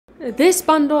This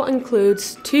bundle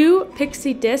includes 2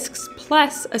 Pixie Discs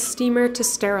plus a steamer to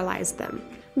sterilize them.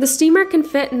 The steamer can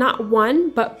fit not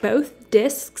one, but both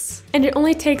discs, and it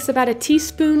only takes about a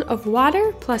teaspoon of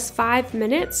water plus 5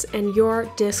 minutes, and your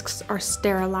discs are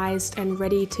sterilized and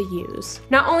ready to use.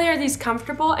 Not only are these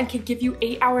comfortable and can give you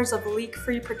 8 hours of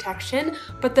leak-free protection,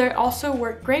 but they also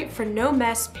work great for no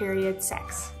mess period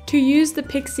sex. To use the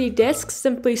Pixie Discs,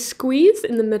 simply squeeze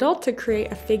in the middle to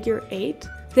create a figure 8.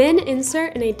 Then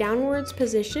insert in a downwards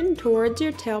position towards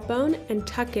your tailbone and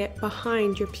tuck it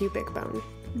behind your pubic bone.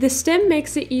 The stem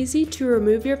makes it easy to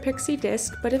remove your Pixie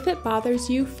Disc, but if it bothers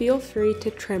you, feel free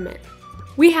to trim it.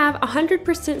 We have a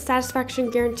 100% satisfaction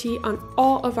guarantee on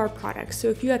all of our products, so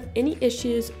if you have any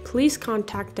issues, please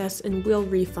contact us and we'll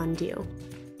refund you.